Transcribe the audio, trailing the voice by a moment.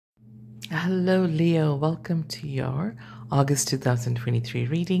Hello, Leo. Welcome to your August 2023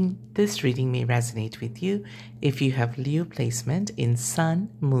 reading. This reading may resonate with you if you have Leo placement in Sun,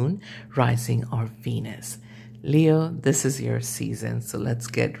 Moon, Rising, or Venus. Leo, this is your season, so let's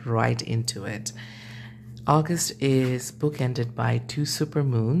get right into it. August is bookended by two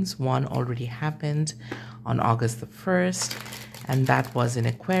supermoons. One already happened on August the 1st, and that was in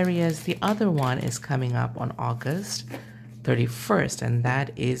Aquarius. The other one is coming up on August 31st, and that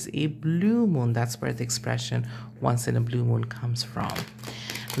is a blue moon. That's where the expression once in a blue moon comes from.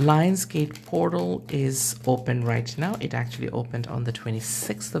 Lionsgate portal is open right now. It actually opened on the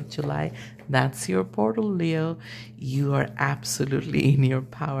 26th of July. That's your portal, Leo. You are absolutely in your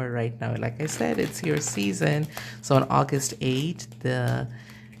power right now. Like I said, it's your season. So on August 8th,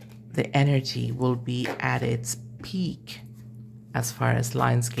 the energy will be at its peak as far as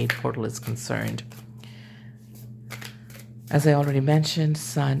Lionsgate portal is concerned. As I already mentioned,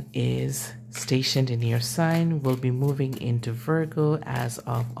 Sun is stationed in your sign, will be moving into Virgo as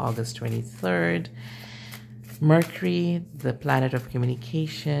of August 23rd. Mercury, the planet of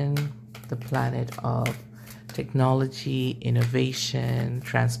communication, the planet of technology, innovation,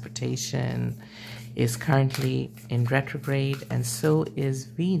 transportation, is currently in retrograde, and so is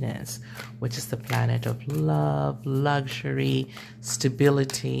Venus, which is the planet of love, luxury,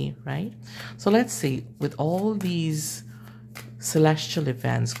 stability, right? So let's see, with all these celestial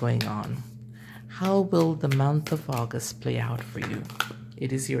events going on, how will the month of August play out for you?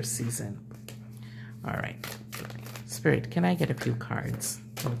 It is your season. All right. Spirit, can I get a few cards?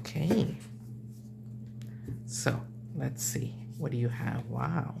 Okay. So let's see. What do you have?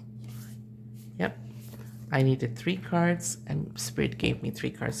 Wow. Yep. I needed 3 cards and Spirit gave me 3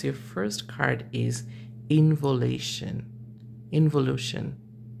 cards. So your first card is involution. Involution.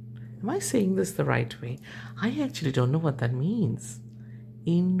 Am I saying this the right way? I actually don't know what that means.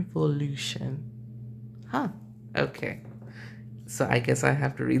 Involution. Huh. Okay. So I guess I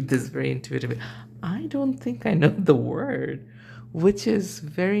have to read this very intuitively. I don't think I know the word, which is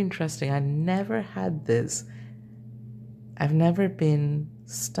very interesting. I never had this. I've never been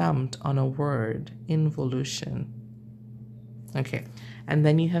stumped on a word. Involution. Okay. And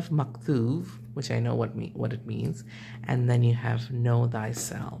then you have maktuv, which I know what it means. And then you have know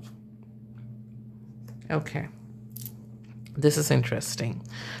thyself. Okay, this is interesting.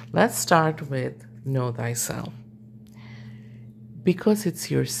 Let's start with know thyself. Because it's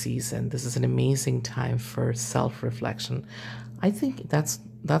your season, this is an amazing time for self-reflection. I think that's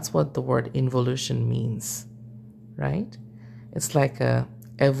what the word involution means, right? It's like a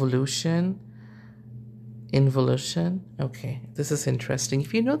evolution, involution. Okay, this is interesting.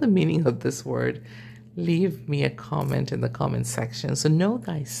 If you know the meaning of this word, leave me a comment in the comment section. So know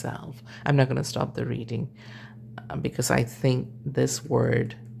thyself. I'm not going to stop the reading because I think this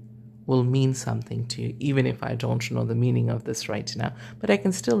word will mean something to you, even if I don't know the meaning of this right now. But I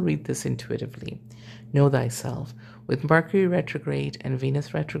can still read this intuitively. Know thyself. With Mercury retrograde and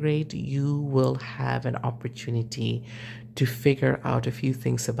Venus retrograde, you will have an opportunity to figure out a few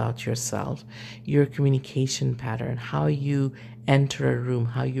things about yourself, your communication pattern, how you enter a room,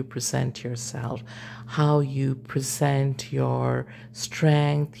 how you present yourself, how you present your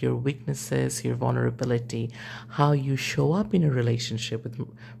strength, your weaknesses, your vulnerability, how you show up in a relationship with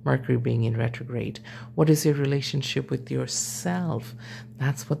Mercury being in retrograde. What is your relationship with yourself?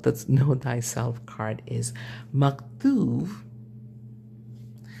 That's what the Know Thyself card is. Maktuv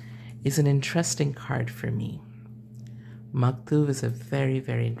is an interesting card for me. Maktuv is a very,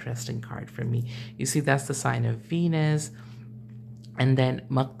 very interesting card for me. You see, that's the sign of Venus. And then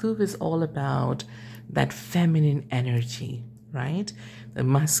Maktuv is all about that feminine energy, right? The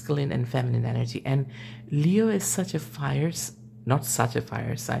masculine and feminine energy. And Leo is such a fire, not such a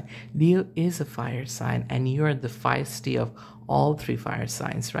fire sign. Leo is a fire sign, and you're the feisty of all 3 fire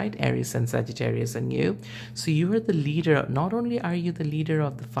signs, right? Aries and Sagittarius and you. So you are the leader. Not only are you the leader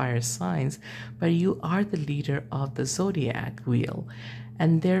of the fire signs, but you are the leader of the zodiac wheel.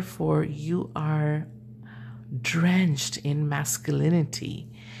 And therefore you are drenched in masculinity.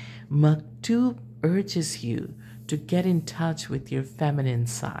 Maktuv urges you to get in touch with your feminine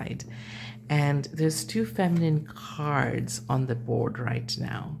side. And there's 2 feminine cards on the board right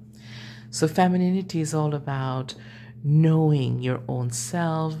now. So femininity is all about knowing your own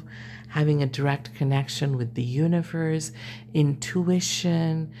self, having a direct connection with the universe,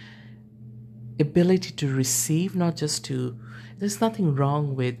 intuition, ability to receive, not just to, There's nothing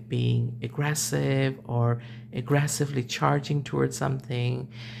wrong with being aggressive or aggressively charging towards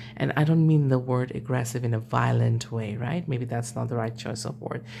something. And I don't mean the word aggressive in a violent way, right? Maybe that's not the right choice of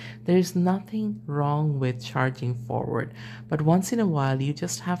word. There's nothing wrong with charging forward. But once in a while, you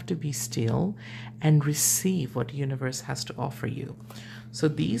just have to be still and receive what the universe has to offer you. So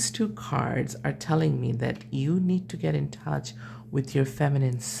these two cards are telling me that you need to get in touch with your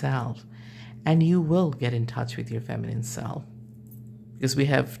feminine self. And you will get in touch with your feminine self. Because we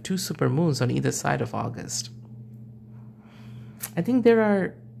have 2 supermoons on either side of August. I think there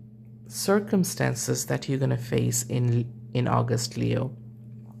are circumstances that you're going to face in August, Leo,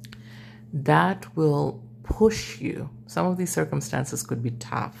 that will push you. Some of these circumstances could be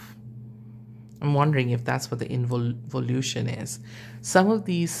tough. I'm wondering if that's what the involution is. Some of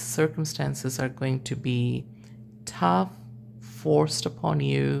these circumstances are going to be tough, forced upon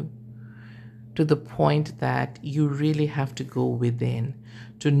you, to the point that you really have to go within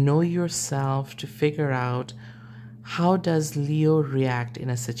to know yourself, to figure out how does Leo react in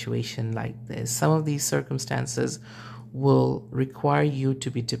a situation like this. Some of these circumstances will require you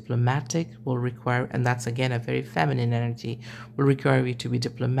to be diplomatic, and that's again a very feminine energy, will require you to be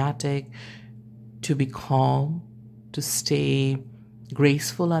diplomatic, to be calm, to stay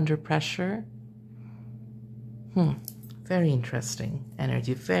graceful under pressure. Very interesting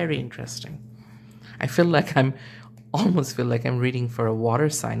energy, very interesting. I almost feel like I'm reading for a water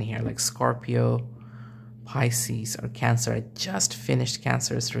sign here, like Scorpio, Pisces, or Cancer. I just finished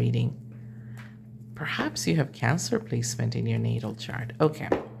Cancer's reading. Perhaps you have Cancer placement in your natal chart. Okay,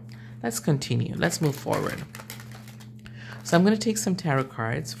 let's continue. Let's move forward. So I'm going to take some tarot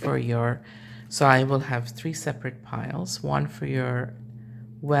cards for your... So I will have 3 separate piles. One for your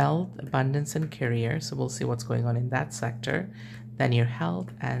wealth, abundance, and career. So we'll see what's going on in that sector. Then your health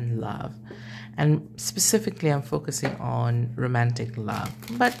and love. And specifically, I'm focusing on romantic love.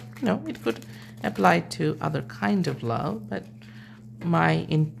 But, it could apply to other kind of love. But my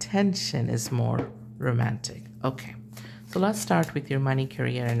intention is more romantic. Okay. So let's start with your money,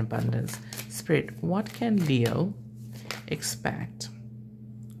 career, and abundance. Spirit, what can Leo expect?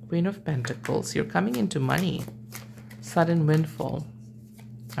 Queen of Pentacles. You're coming into money. Sudden windfall.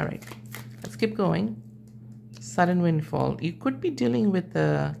 All right. Let's keep going. Sudden windfall. You could be dealing with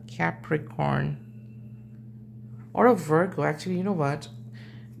a Capricorn or a Virgo. Actually, you know what?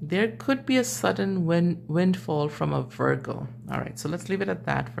 There could be a sudden windfall from a Virgo. All right, so let's leave it at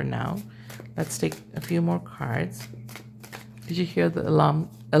that for now. Let's take a few more cards. Did you hear the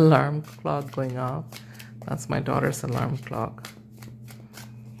alarm clock going off? That's my daughter's alarm clock.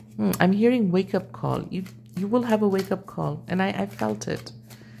 I'm hearing wake-up call. You will have a wake-up call, and I felt it.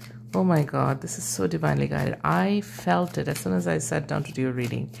 Oh my God, this is so divinely guided. I felt it as soon as I sat down to do your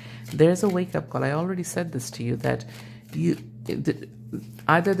reading. There's a wake-up call. I already said this to you, that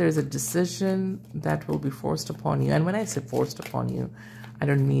either there's a decision that will be forced upon you. And when I say forced upon you, I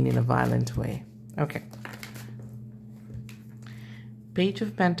don't mean in a violent way. Okay. Page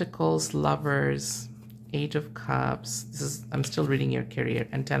of Pentacles, Lovers, 8 of Cups. I'm still reading your career,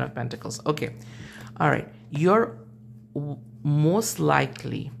 and 10 of Pentacles. Okay. All right. You're most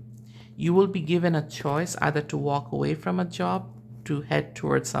likely... You will be given a choice either to walk away from a job, to head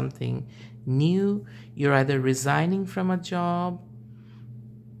towards something new. You're either resigning from a job.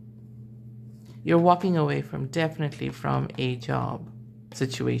 You're walking away definitely from a job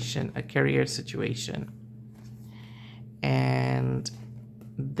situation, a career situation. And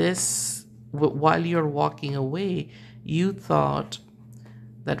this, while you're walking away, you thought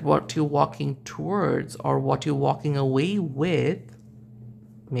that what you're walking towards or what you're walking away with,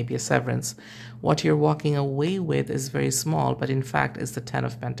 maybe a severance, what you're walking away with is very small, but in fact is the 10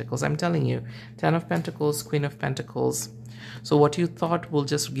 of Pentacles. I'm telling you, 10 of Pentacles, Queen of Pentacles. So what you thought will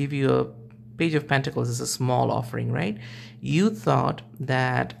just give you a Page of Pentacles is a small offering, right? You thought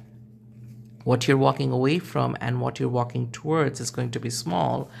that what you're walking away from and what you're walking towards is going to be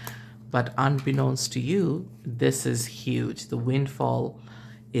small, but unbeknownst to you, this is huge. The windfall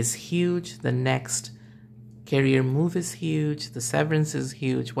is huge. The next career move is huge. The severance is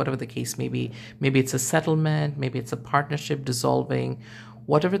huge. Whatever the case may be. Maybe it's a settlement. Maybe it's a partnership dissolving.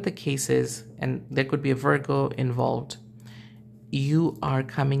 Whatever the case is, and there could be a Virgo involved, you are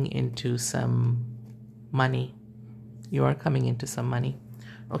coming into some money. You are coming into some money.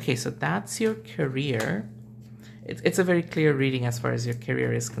 Okay, so that's your career. It's a very clear reading as far as your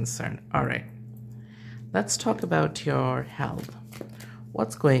career is concerned. All right. Let's talk about your health.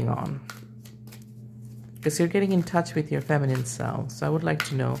 What's going on? Because you're getting in touch with your feminine self. So I would like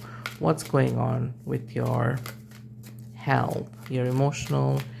to know what's going on with your health, your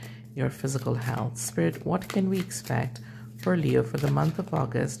emotional, your physical health. Spirit, what can we expect for Leo for the month of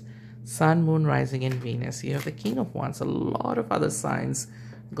August. Sun, Moon, Rising, and Venus. You have the King of Wands. A lot of other signs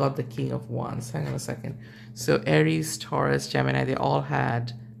got the King of Wands. Hang on a second. So Aries, Taurus, Gemini, they all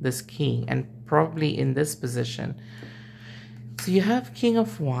had this King, and probably in this position. So you have King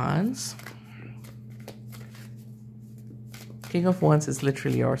of Wands. King of Wands is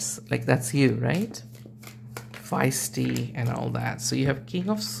literally yours. Like, that's you, right? Feisty and all that. So you have King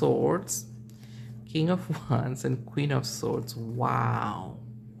of Swords, King of Wands, and Queen of Swords. Wow.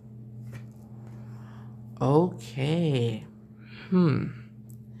 Okay.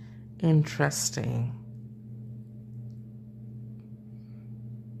 Interesting.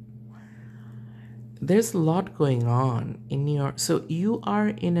 There's a lot going on in your... So you are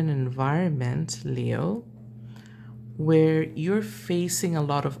in an environment, Leo, where you're facing a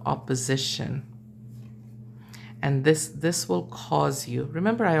lot of opposition. And this will cause you...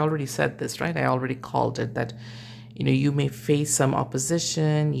 Remember, I already said this, right? I already called it that, you may face some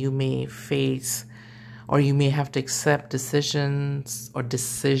opposition, you may face... or you may have to accept decisions,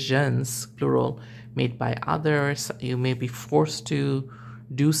 plural, made by others. You may be forced to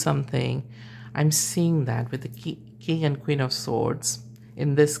do something. I'm seeing that with the King and Queen of Swords.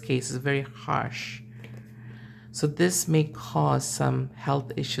 In this case, it's very harsh. So this may cause some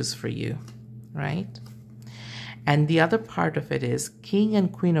health issues for you, right? And the other part of it is King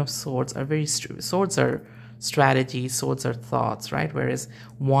and Queen of Swords are swords are strategy, swords are thoughts, right? Whereas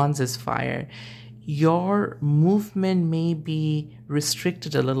Wands is fire. Your movement may be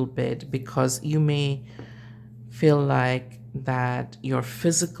restricted a little bit because you may feel like that your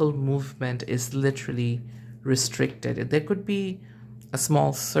physical movement is literally restricted. There could be a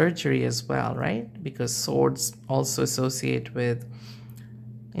small surgery as well, right? Because swords also associate with,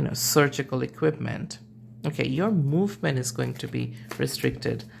 surgical equipment. Okay, your movement is going to be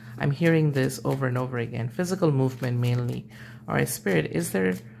restricted. I'm hearing this over and over again. Physical movement mainly. All right, Spirit, is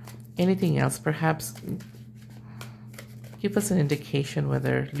there anything else? Perhaps give us an indication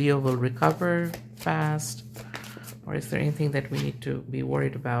whether Leo will recover fast, or is there anything that we need to be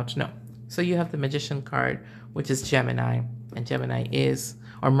worried about? No. So you have the Magician card, which is Gemini, and Gemini is,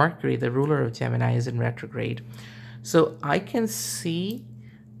 or Mercury, the ruler of Gemini, is in retrograde. So I can see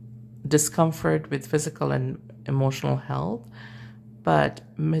discomfort with physical and emotional health, but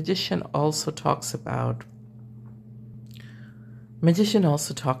Magician also talks about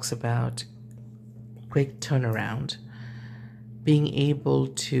quick turnaround, being able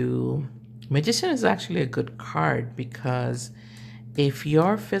to... Magician is actually a good card because if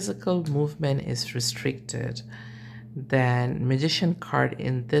your physical movement is restricted, then Magician card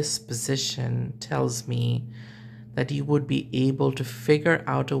in this position tells me that you would be able to figure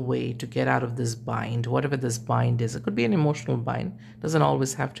out a way to get out of this bind, whatever this bind is. It could be an emotional bind. It doesn't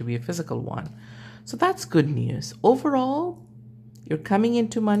always have to be a physical one. So that's good news. Overall, you're coming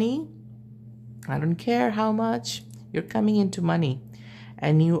into money. I don't care how much. You're coming into money.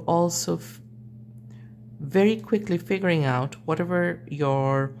 And you also very quickly figuring out whatever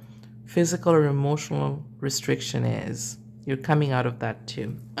your physical or emotional restriction is. You're coming out of that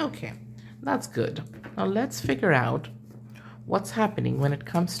too. Okay, that's good. Now let's figure out what's happening when it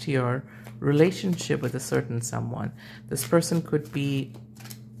comes to your relationship with a certain someone. This person could be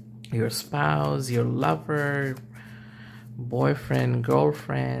your spouse, your lover, boyfriend,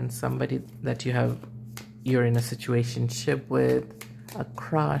 girlfriend, somebody that you're in a situationship with, a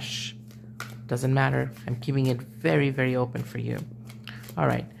crush. Doesn't matter. I'm keeping it very, very open for you. All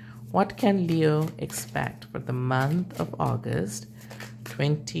right. What can Leo expect for the month of August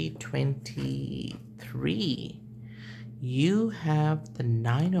 2023? You have the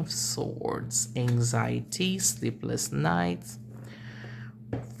Nine of Swords, anxiety, sleepless nights.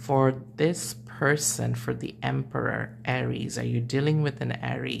 For this person, for the Emperor, Aries, are you dealing with an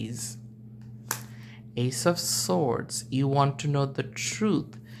Aries? Ace of Swords, you want to know the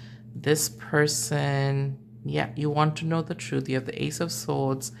truth. This person, you want to know the truth. You have the Ace of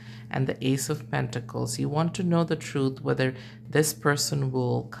Swords and the Ace of Pentacles. You want to know the truth, whether this person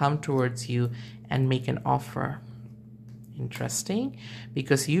will come towards you and make an offer. Interesting,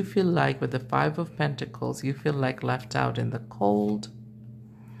 because you feel like with the Five of Pentacles, you feel like left out in the cold.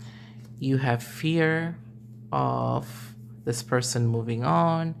 You have fear of this person moving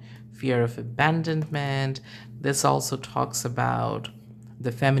on, fear of abandonment. This also talks about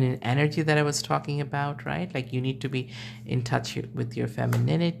the feminine energy that I was talking about, right? Like you need to be in touch with your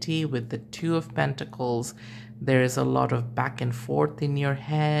femininity. With the Two of Pentacles, there is a lot of back and forth in your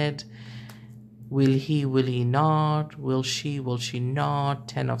head. Will he not? Will she not?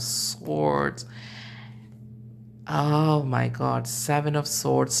 Ten of Swords. Oh my God, Seven of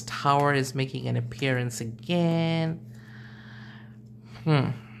Swords. Tower is making an appearance again.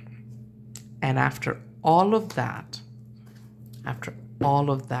 And after all of that,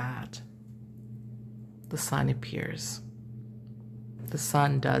 the sun appears. The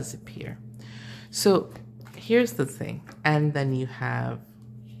sun does appear. So here's the thing. And then you have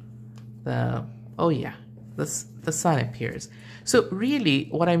the sun appears. So really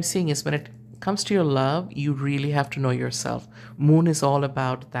what I'm saying is when it comes to your love, you really have to know yourself. Moon is all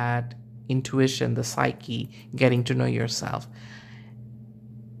about that intuition, the psyche, getting to know yourself.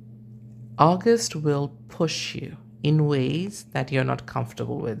 August will push you in ways that you're not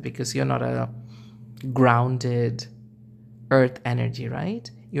comfortable with because you're not a grounded earth energy, right?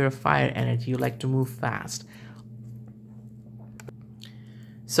 You're a fire energy. You like to move fast.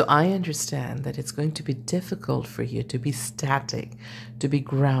 So I understand that it's going to be difficult for you to be static, to be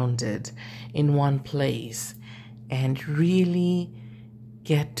grounded in one place and really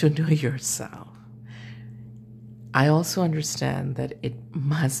get to know yourself. I also understand that it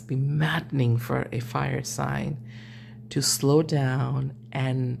must be maddening for a fire sign to slow down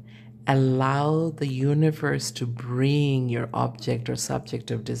and allow the universe to bring your object or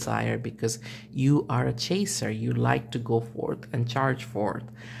subject of desire because you are a chaser. You like to go forth and charge forth.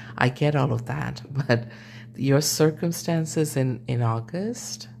 I get all of that, but your circumstances in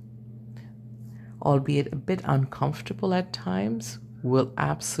August, albeit a bit uncomfortable at times, will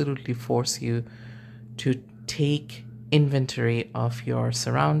absolutely force you to take inventory of your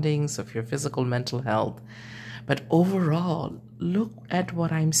surroundings, of your physical, mental health. But overall, look at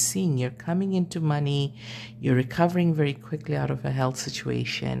what I'm seeing. You're coming into money. You're recovering very quickly out of a health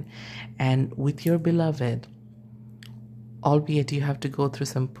situation. And with your beloved, albeit you have to go through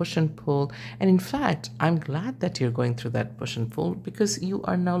some push and pull. And in fact, I'm glad that you're going through that push and pull because you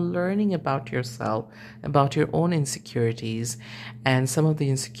are now learning about yourself, about your own insecurities and some of the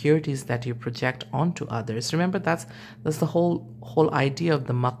insecurities that you project onto others. Remember, that's the whole idea of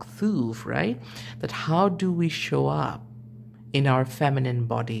the maktub, right? That how do we show up in our feminine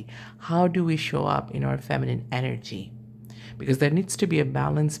body? How do we show up in our feminine energy? Because there needs to be a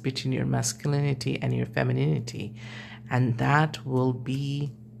balance between your masculinity and your femininity. And that will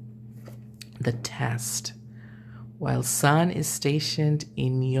be the test. While Sun is stationed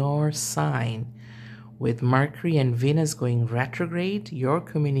in your sign, with Mercury and Venus going retrograde, your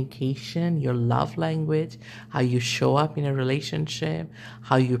communication, your love language, how you show up in a relationship,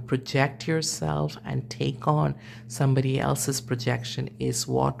 how you project yourself and take on somebody else's projection is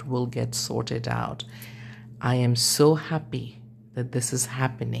what will get sorted out. I am so happy that this is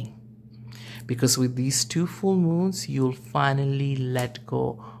happening. Because with these 2 full moons, you'll finally let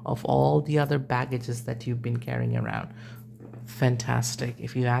go of all the other baggages that you've been carrying around. Fantastic.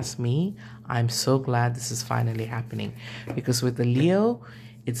 If you ask me, I'm so glad this is finally happening. Because with the Leo,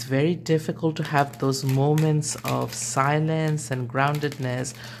 it's very difficult to have those moments of silence and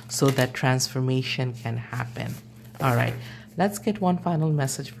groundedness so that transformation can happen. All right. Let's get one final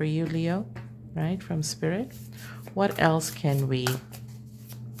message for you, Leo, right, from Spirit. What else can we...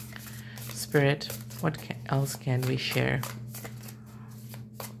 Spirit, what else can we share?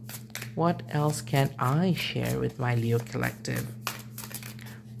 What else can I share with my Leo collective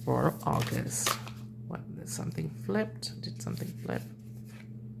for August? What, did something flipped? Did something flip?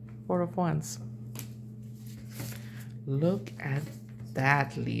 4 of Wands. Look at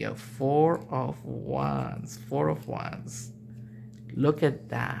that, Leo. 4 of Wands. 4 of Wands. Look at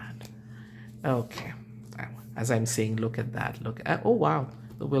that. Okay. As I'm saying, look at that. Look at, oh wow.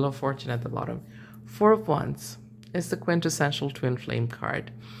 The Wheel of Fortune at the bottom. 4 of Wands is the quintessential twin flame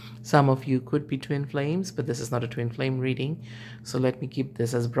card. Some of you could be twin flames, but this is not a twin flame reading. So let me keep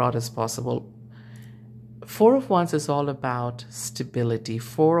this as broad as possible. 4 of Wands is all about stability.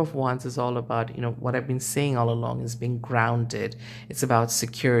 4 of Wands is all about, what I've been saying all along is being grounded. It's about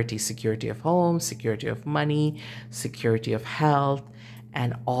security, security of home, security of money, security of health,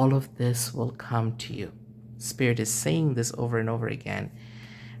 and all of this will come to you. Spirit is saying this over and over again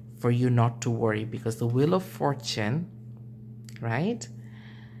for you not to worry, because the Wheel of Fortune, right?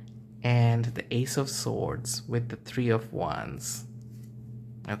 And the Ace of Swords with the 3 of Wands.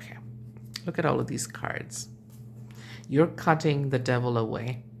 Okay, look at all of these cards. You're cutting the devil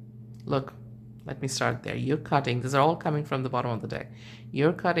away. Look, let me start there. You're cutting, these are all coming from the bottom of the deck.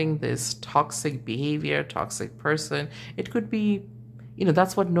 You're cutting this toxic behavior, toxic person. It could be,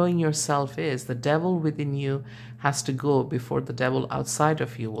 that's what knowing yourself is. The devil within you has to go before the devil outside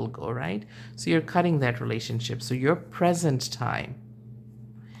of you will go, right? So you're cutting that relationship. So your present time,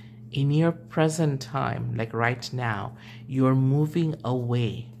 in your present time, like right now, you're moving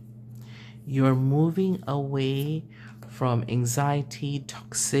away. You're moving away from anxiety,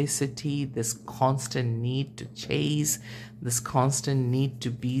 toxicity, this constant need to chase, this constant need to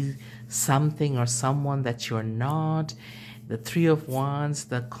be something or someone that you're not. The Three of Wands,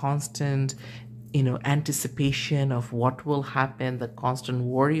 the constant, anticipation of what will happen, the constant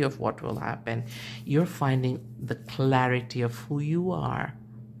worry of what will happen. You're finding the clarity of who you are,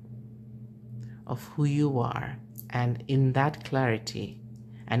 And in that clarity,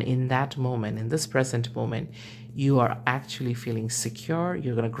 and in that moment, in this present moment, you are actually feeling secure.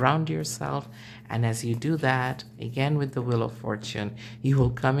 You're going to ground yourself. And as you do that, again, with the Wheel of Fortune, you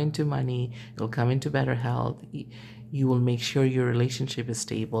will come into money. You'll come into better health. You will make sure your relationship is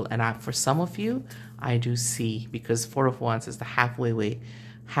stable. And for some of you, I do see, because Four of Wands is the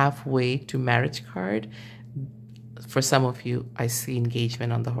halfway to marriage card. For some of you, I see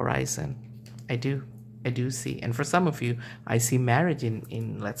engagement on the horizon. I do see. And for some of you, I see marriage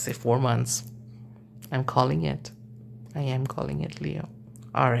in let's say 4 months. I'm calling it. I am calling it, Leo.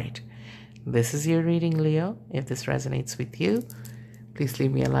 All right. This is your reading, Leo. If this resonates with you, please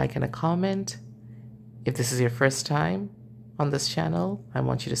leave me a like and a comment. If this is your first time on this channel, I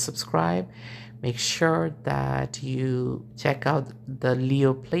want you to subscribe. Make sure that you check out the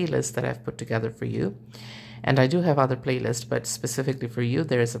Leo playlist that I've put together for you. And I do have other playlists, but specifically for you,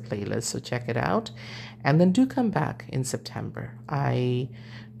 there is a playlist, so check it out. And then do come back in September. I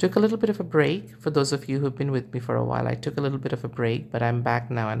took a little bit of a break. For those of you who've been with me for a while, I took a little bit of a break, but I'm back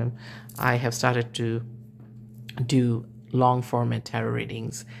now, and I have started to do long format tarot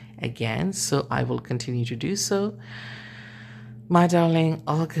readings again, so I will continue to do so. My darling,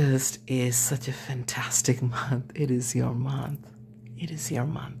 August is such a fantastic month. It is your month. It is your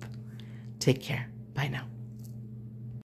month. Take care. Bye now.